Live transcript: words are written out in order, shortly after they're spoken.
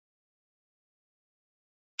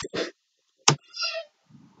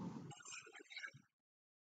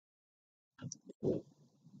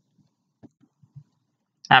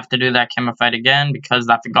I have to do that camera fight again because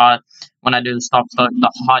I forgot when I do the stop start, the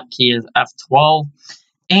hotkey is F12,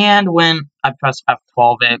 and when I press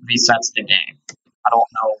F12, it resets the game. I don't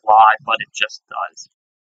know why, but it just does.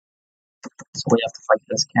 So we have to fight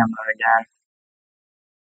this camera again.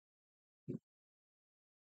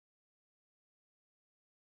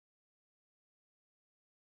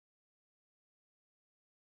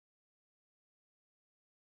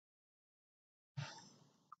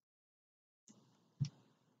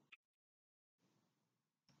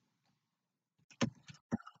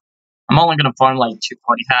 I'm only gonna farm like 2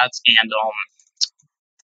 party hats and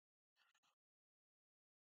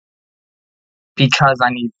because I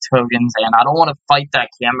need tokens, and I don't want to fight that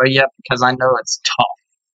camera yet because I know it's tough.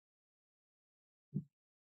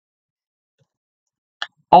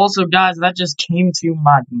 Also, guys, that just came to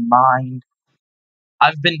my mind.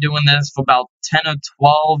 I've been doing this for about 10 or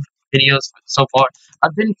 12 videos so far.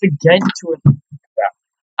 I've been forgetting to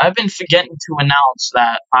announce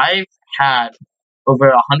that I've had over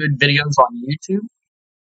 100 videos on YouTube,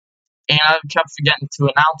 and I've kept forgetting to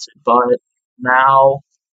announce it, but now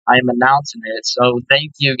I'm announcing it. So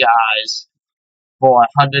thank you guys for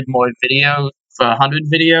 100 more videos, for 100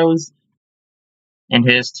 videos, and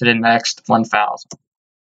here's to the next 1,000.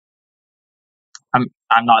 I'm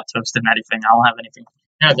not toasting anything. I don't have anything.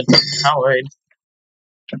 Yeah, the Powerade.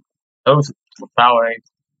 Toast with Powerade.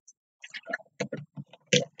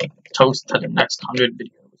 Toast to the next 100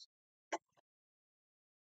 videos.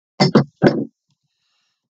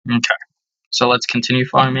 Okay, so let's continue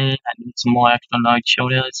farming. I need some more extra night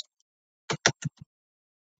shoulders.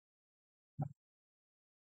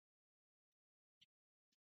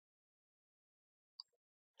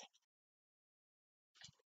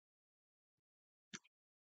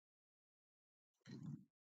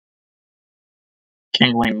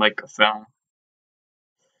 Kingling microphone.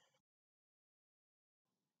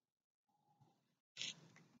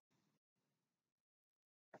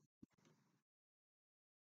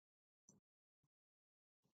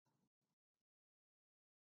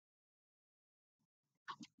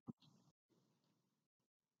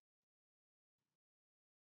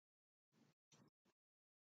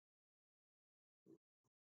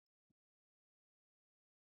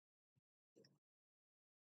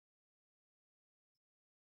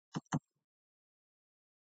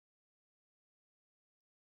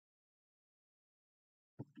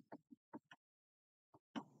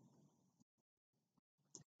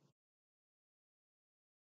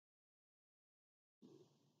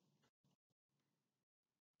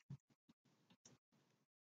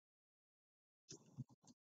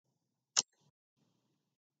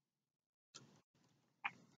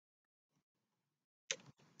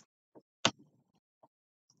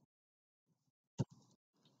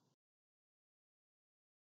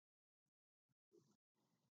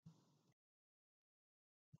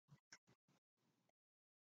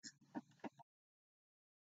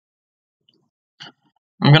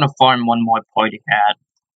 I'm gonna farm one more party hat.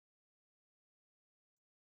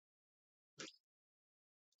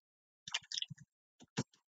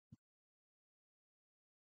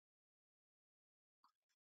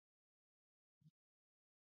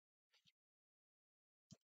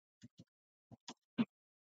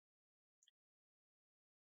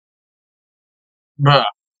 Bruh.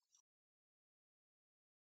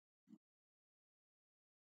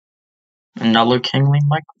 Another Kingling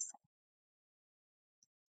microphone.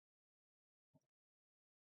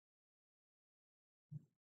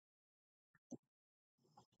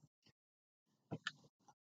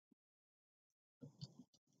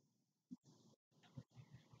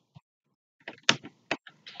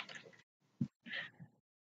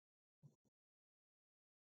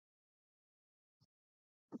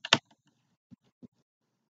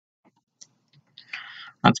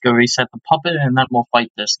 Let's go reset the puppet, and then we'll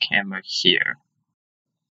fight this camera here.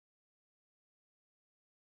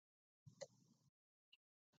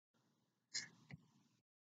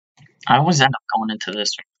 I always end up going into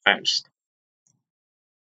this first.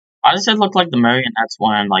 Why does it look like the marionette's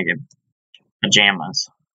wearing like pajamas?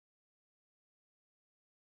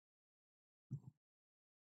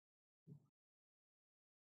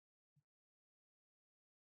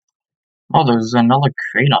 Oh, there's another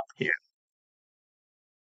crate up here.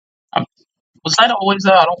 Was that always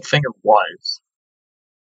there? I don't think it was.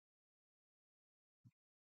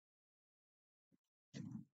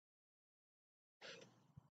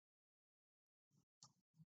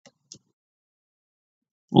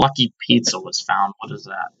 Lucky Pizza was found. What is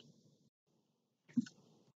that?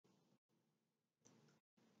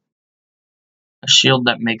 A shield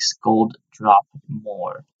that makes gold drop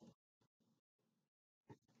more.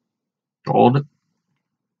 Gold?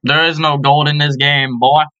 There is no gold in this game,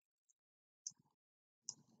 boy.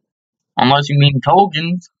 Unless you mean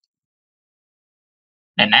tokens.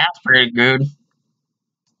 And that's pretty good.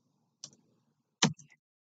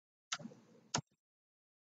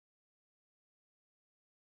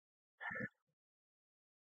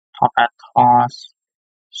 Top hat toss.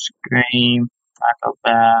 Scream. Back up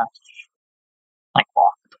bash. Like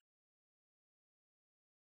what?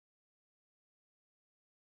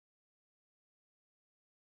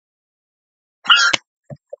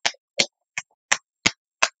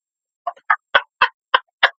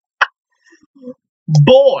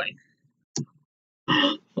 Boy!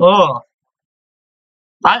 Oh,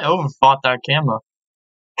 I overthought that camera.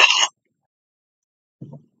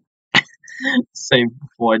 Save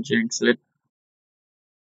before I jinx it.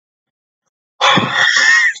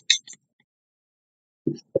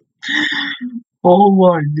 Oh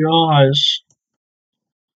my gosh.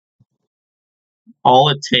 All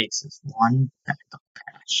it takes is one backup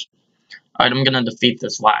patch. Alright, I'm gonna defeat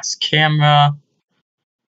this last camera.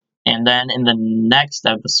 And then in the next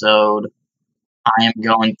episode, I am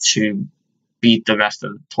going to beat the rest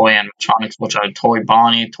of the toy animatronics, which are Toy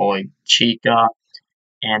Bonnie, Toy Chica,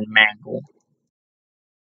 and Mangle.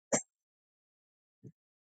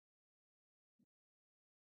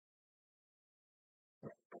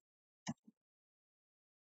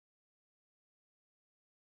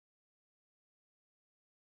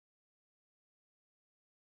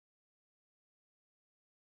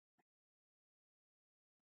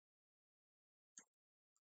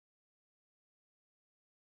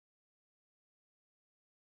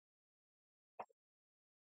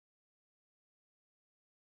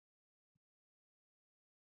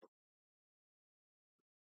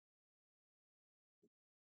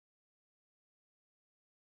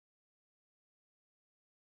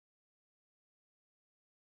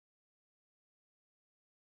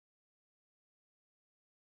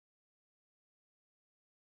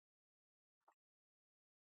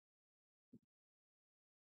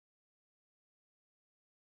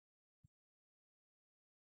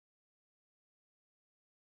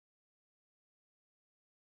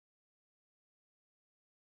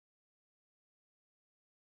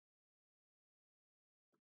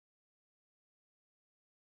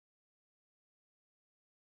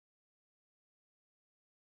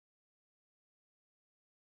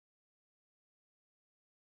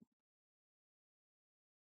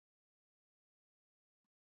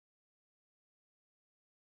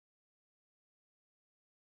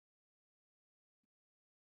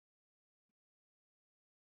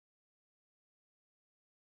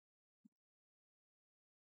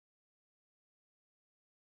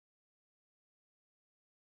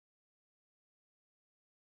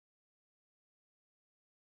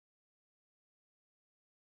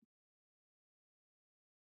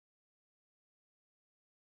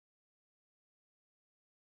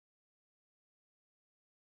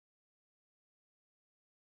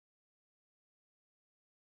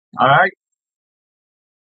 Alright,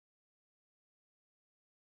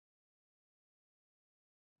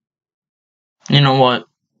 you know what?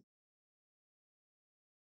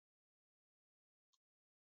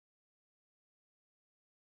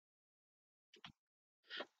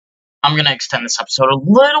 I'm gonna extend this episode a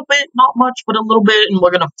little bit, not much, but a little bit, and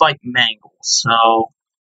we're gonna fight Mangle. So,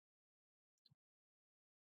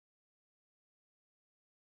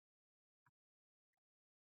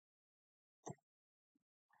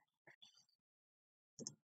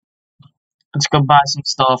 let's go buy some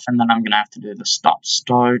stuff, and then I'm gonna have to do the stop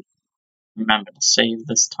start. Remember to save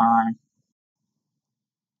this time.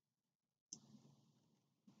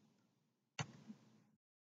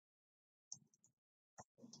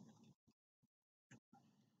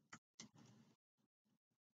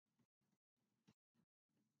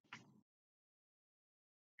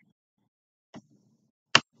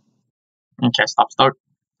 Okay, stop start.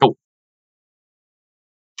 Go.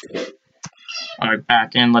 Alright,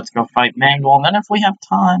 back in. Let's go fight Mangle, and then if we have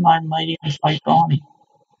time, I might even fight Bonnie.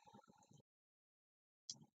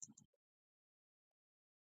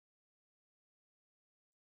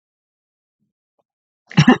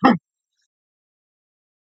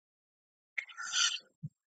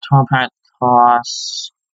 Top hat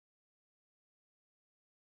toss.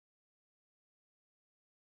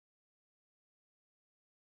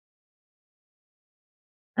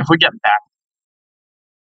 If we get back,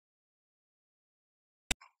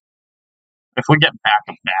 if we get back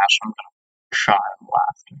and dash, I'm gonna cry of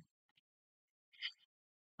laughter.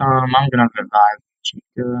 I'm gonna revive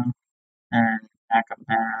Chica and back up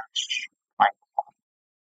dash. Like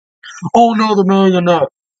Oh no, the marionette!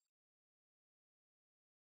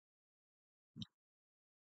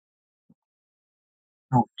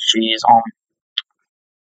 Oh jeez,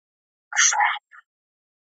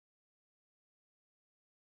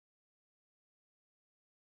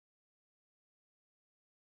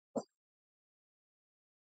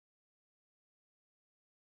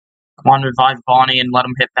 come on, revive Bonnie and let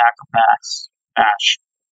him hit back a bash.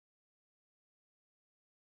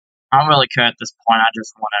 I don't really care at this point, I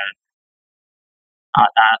just wanna,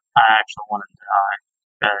 I actually wanna die,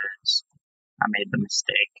 because I made the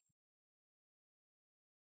mistake.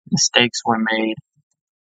 Mistakes were made.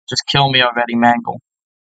 Just kill me already, Mangle.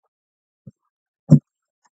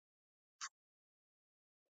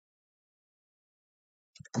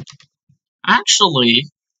 Actually,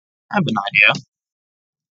 I have an idea.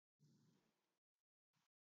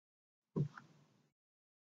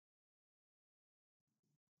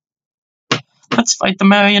 Let's fight the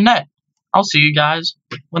marionette. I'll see you guys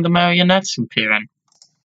when the marionette's appearing.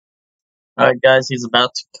 Alright guys, he's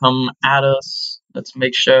about to come at us. Let's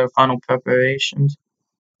make sure final preparations.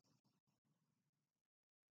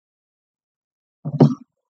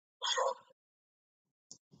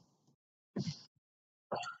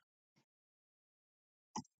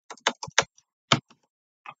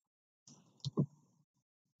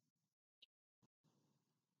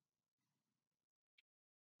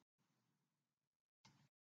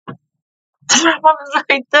 I was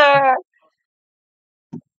right there!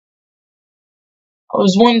 I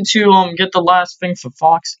was wanting to get the last thing for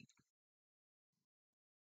Foxy.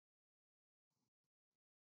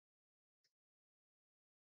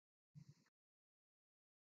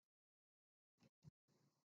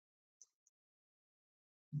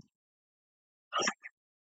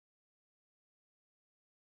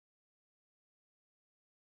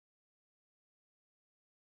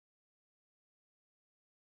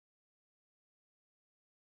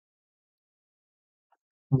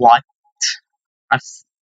 What? I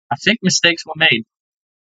think mistakes were made.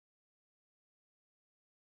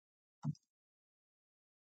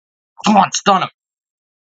 Come on, stun him!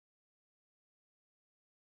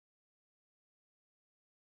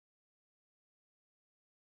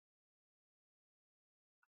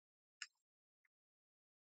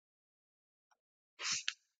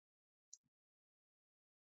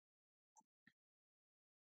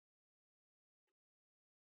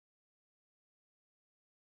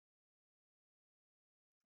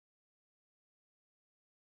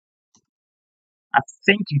 I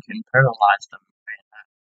think you can paralyze them.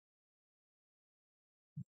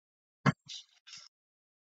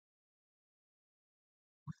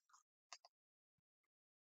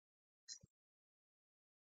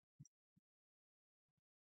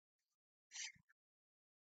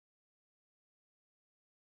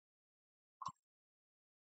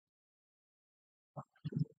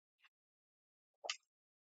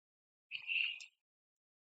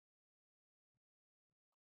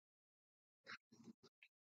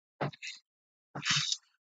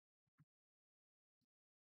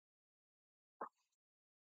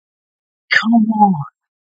 Come on!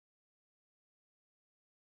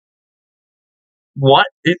 What?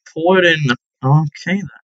 It poured in. Okay then.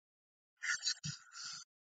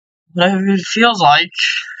 Whatever it feels like.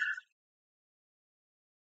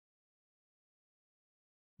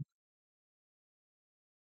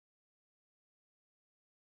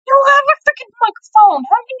 You have a freaking microphone!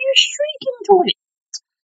 How can you shriek into it?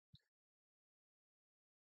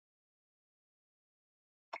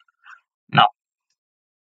 No.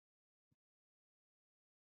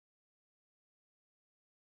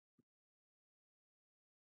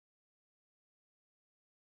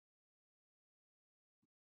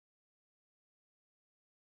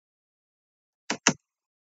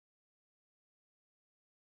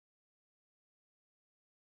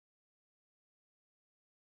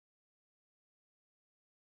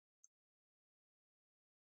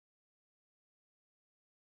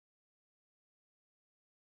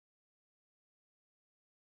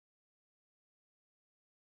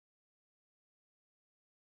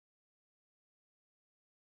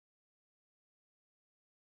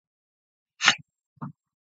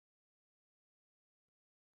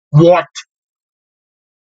 What?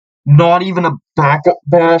 Not even a backup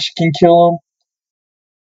bash can kill him?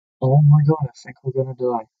 Oh my god, I think we're gonna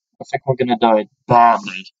die. I think we're gonna die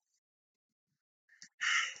badly.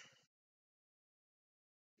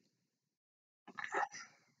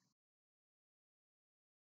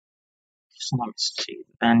 So let me see.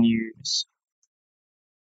 Venues.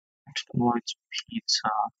 Exploits, pizza,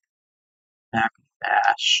 backup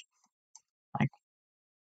bash. Like,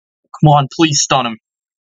 come on, please stun him.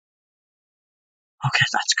 Okay,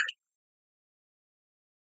 that's good.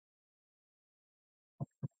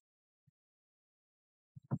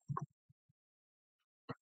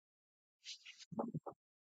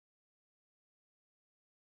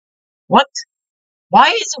 What? Why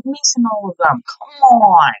is it missing all of them? Come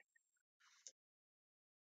on!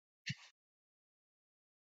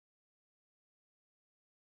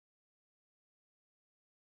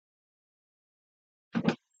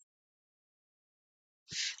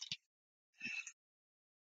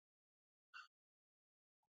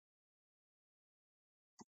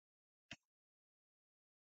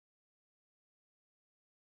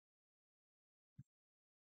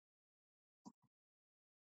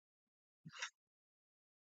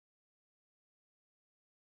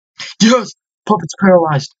 Yes! Puppet's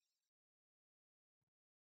paralyzed.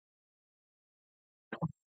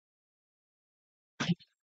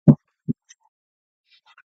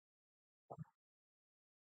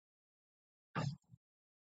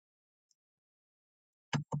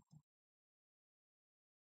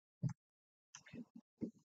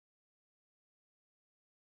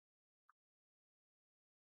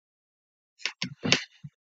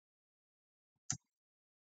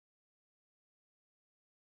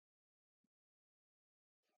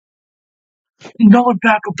 No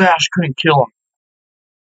backup bash couldn't kill him.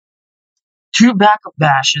 Two backup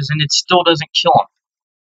bashes and it still doesn't kill him.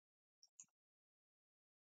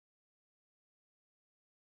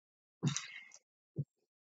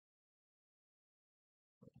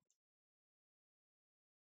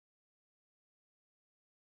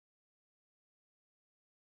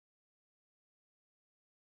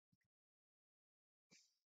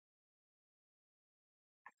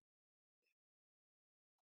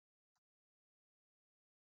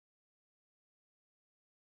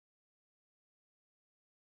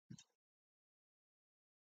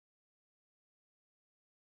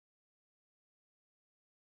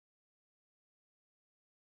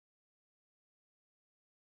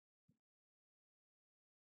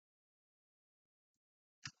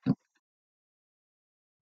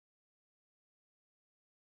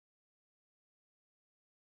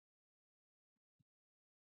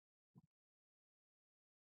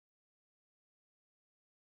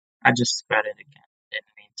 I just spread it again. Didn't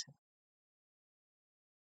mean to.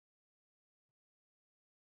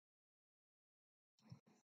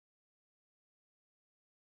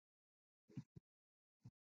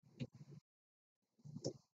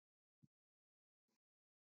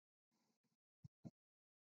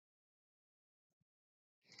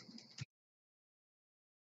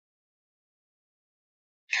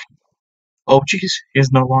 Oh jeez,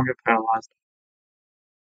 he's no longer paralyzed.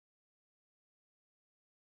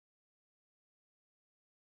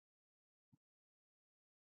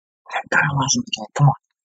 Paralyze him again. Come on,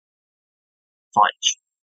 fight.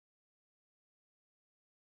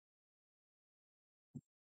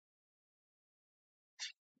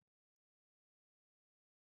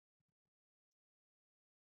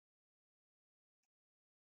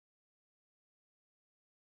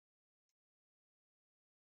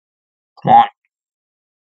 Come on.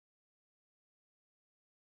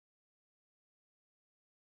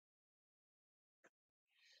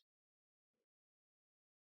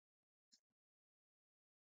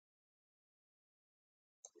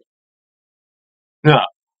 Yeah.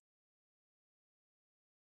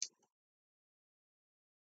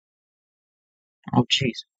 Oh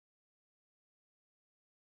jeez.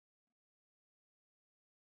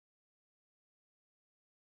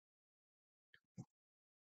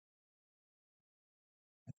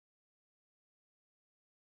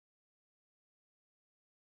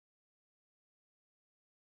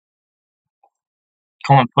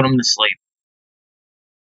 Come on, put him to sleep.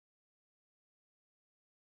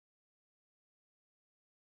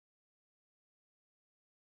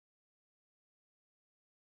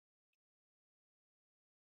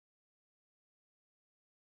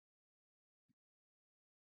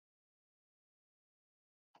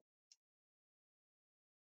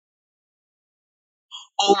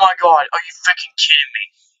 Oh my god, are you freaking kidding me?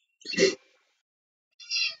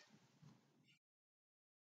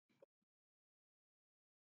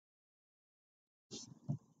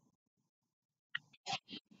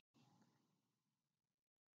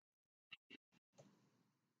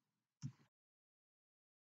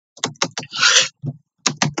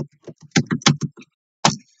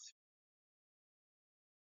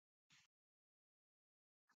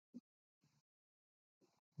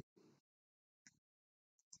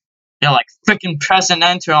 Yeah, like freaking press and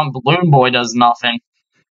enter on Balloon Boy does nothing.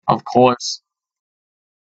 Of course.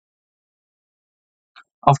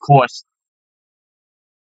 Of course.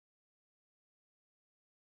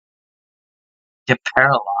 Get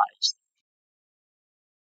paralyzed.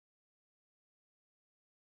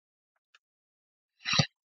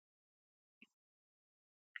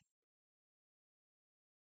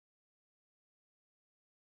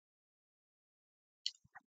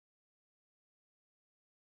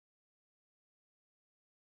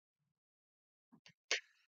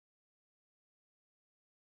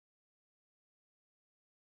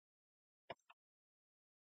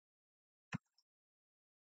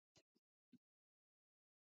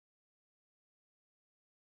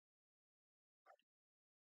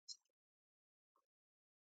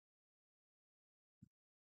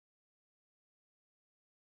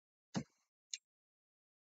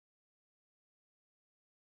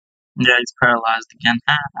 Yeah, he's paralyzed again.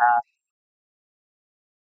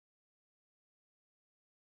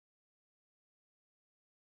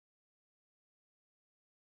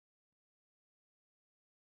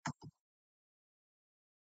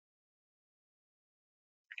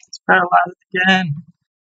 He's paralyzed again.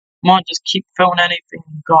 Come on, just keep throwing anything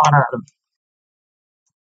you got at him.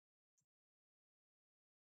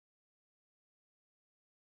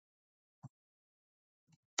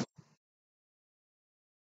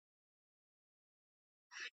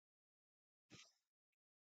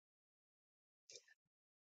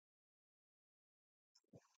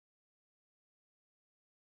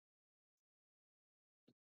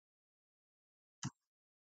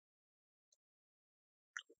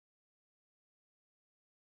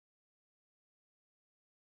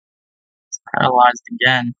 Paralyzed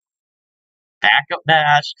again. Backup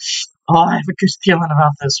dash. Oh, I have a good feeling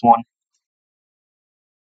about this one.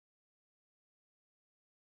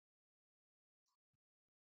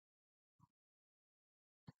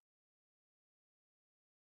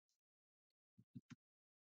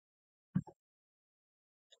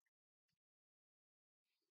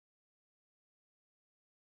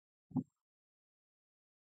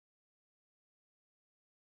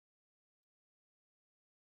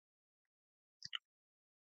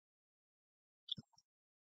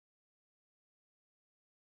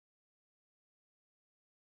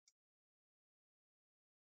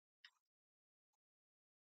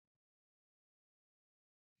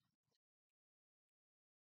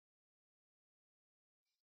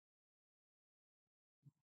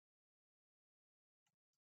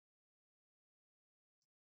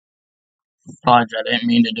 Fudge, I didn't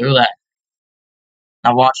mean to do that.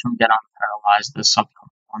 Now watch him get unparalyzed this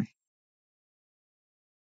upcoming one.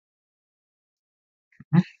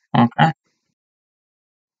 Okay.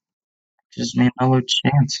 Gives me another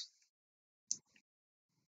chance.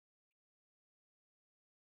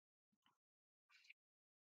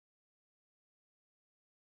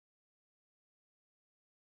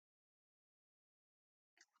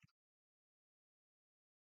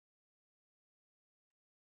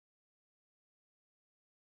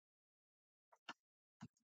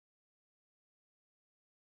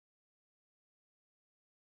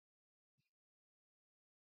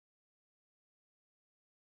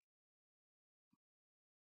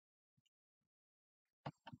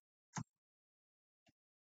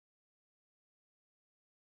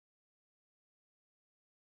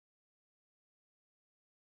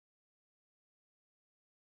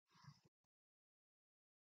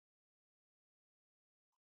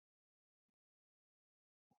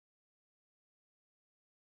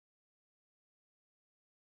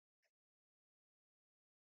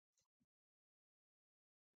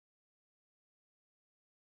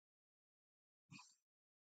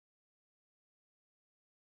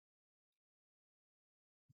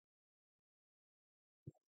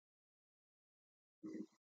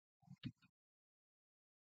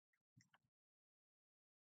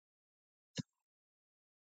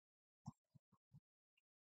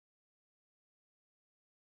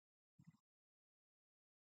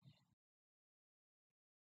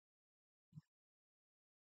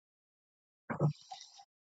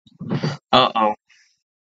 Uh-oh.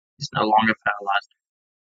 He's no longer paralyzed.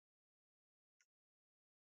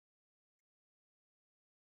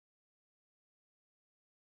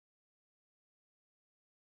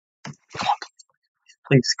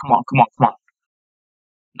 Please, come on, come on, come on.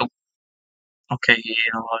 Nope. Okay, he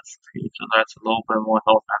ate a large tree, so that's a little bit more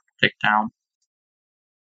health I have to take down.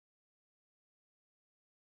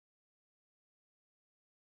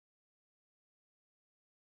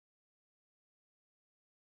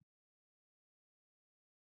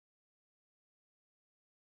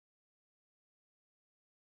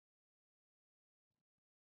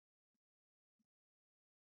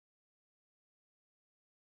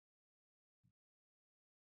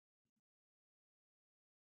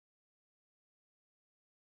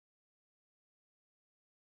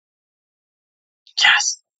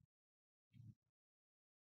 Yes!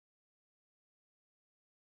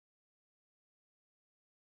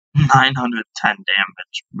 910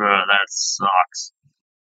 damage, bro, that sucks.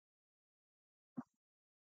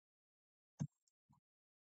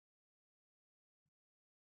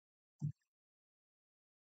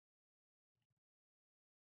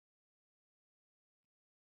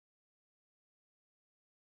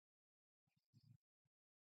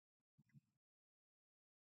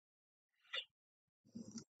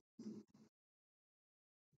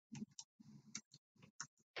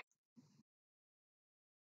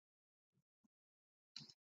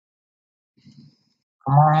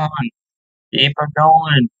 Come on, keep her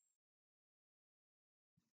going.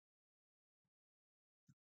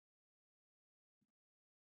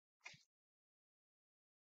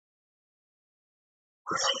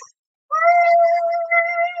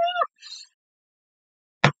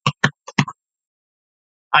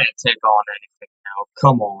 I can take on anything now.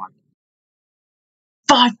 Come on.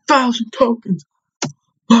 5,000 tokens!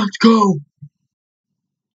 Let's go!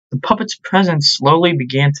 The puppet's presence slowly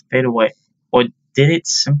began to fade away. Or did it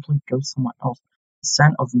simply go somewhere else? The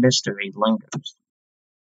scent of mystery lingers.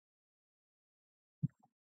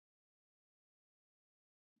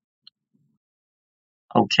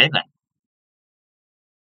 Okay then.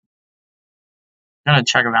 I'm gonna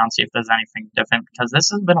check around, see if there's anything different, because this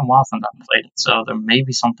has been a while since I've played it, so there may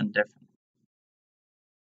be something different.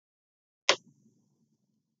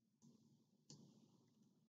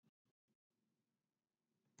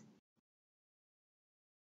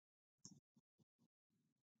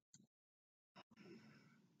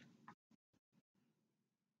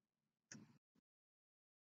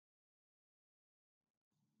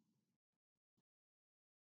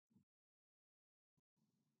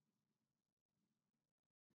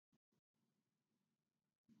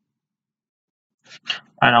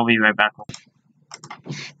 Alright, I'll be right back.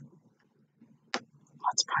 Let's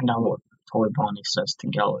find out what Toy Bonnie says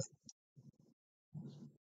together.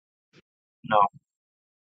 No.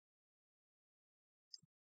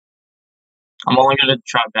 I'm only gonna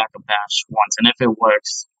try back a bash once, and if it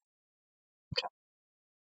works, okay.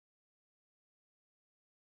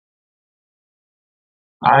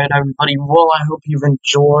 Alright, everybody. Well, I hope you've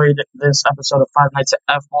enjoyed this episode of Five Nights at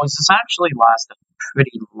F-Boys. This actually lasted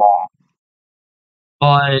pretty long.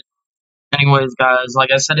 But, anyways, guys, like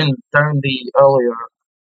I said during the earlier,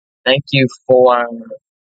 thank you for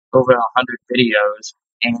over 100 videos,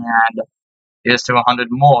 and here's to 100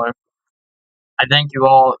 more. I thank you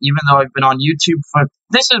all, even though I've been on YouTube for,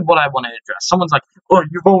 this is what I want to address. Someone's like, oh,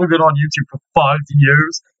 you've only been on YouTube for 5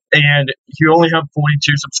 years, and you only have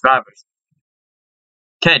 42 subscribers.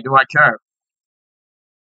 Okay, do I care?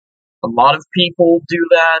 A lot of people do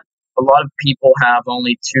that. A lot of people have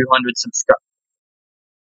only 200 subscribers.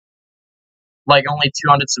 Like, only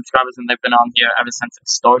 200 subscribers, and they've been on here ever since it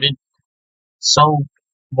started. So,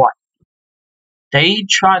 what? They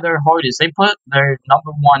try their hardest. They put their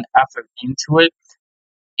 #1 effort into it,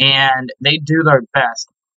 and they do their best.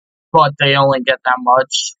 But they only get that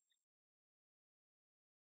much.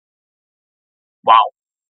 Wow.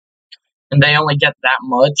 And they only get that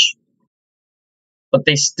much, but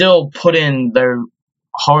they still put in their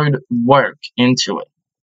hard work into it.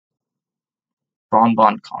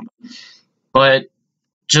 Bonbon comment. But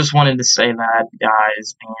just wanted to say that,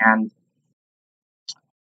 guys, and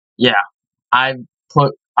yeah, I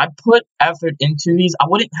put effort into these. I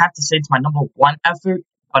wouldn't have to say it's my #1 effort,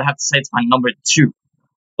 I'd have to say it's my #2.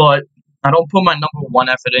 But I don't put my #1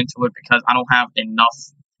 effort into it because I don't have enough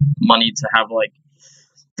money to have like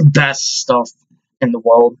the best stuff in the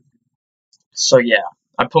world. So yeah,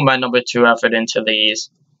 I put my #2 effort into these.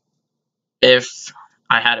 If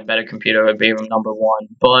I had a better computer, it would be #1.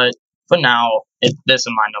 But for now, this is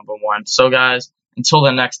my #1. So guys, until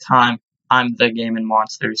the next time, I'm the Gaming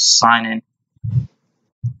Monsters signing.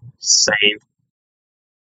 Save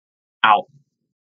out.